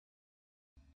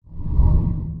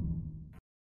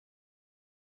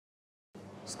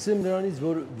Սկսեմ նրանից,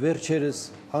 որ վերջերս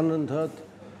անընդհատ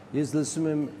ես լսում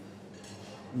եմ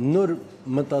նոր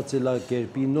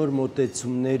մտածելակերպի, նոր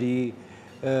մոտեցումների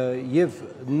և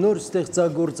նոր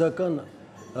ստեղծագործական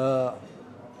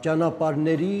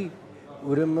ճանապարհների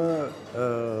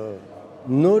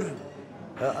նոր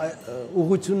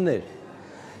ուղղություններ։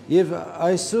 Եվ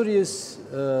այսօր ես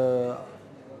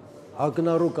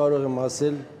ակնառու կարող եմ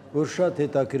ասել, որ շատ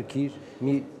հետաքրքիր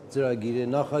մի ծրագիր է,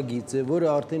 նախագիծ է, որը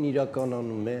արդեն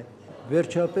իրականանում է։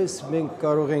 Վերջապես մենք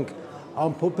կարող ենք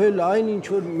ամփոփել այն, ինչ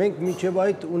որ մենք մինչև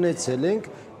այդ ունեցել ենք,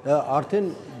 արդեն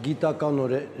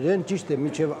գիտականորեն, ճիշտ է,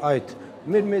 մինչև այդ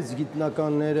մեր մեծ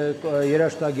գիտնականները,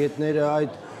 երաժշտագետները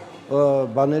այդ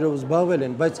բաներով զբաղվել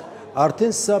են, բայց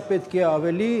արդեն սա պետք է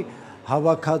ավելի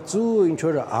հավաքածու,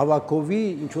 ինչ-որ հավաքովի,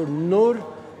 ինչ-որ նոր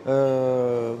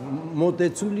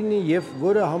մոտեցում լինի և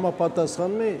որը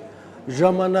համապատասխանում է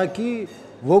ժամանակի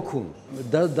ոգուն։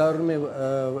 Դա դառնում է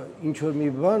ինչ-որ մի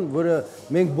բան, որը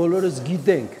մենք բոլորս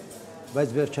գիտենք,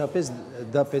 բայց վերջապես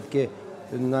դա պետք է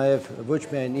նաև ոչ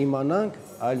միայն իմանանք,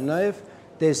 այլ նաև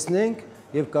տեսնենք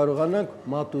և կարողանանք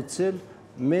մատուցել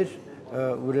մեր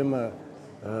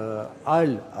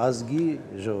այլ ազգի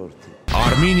ժողովրդին։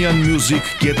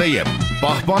 armenianmusic.am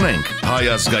Պահպանենք հայ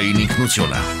ազգային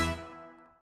ինքնությունը։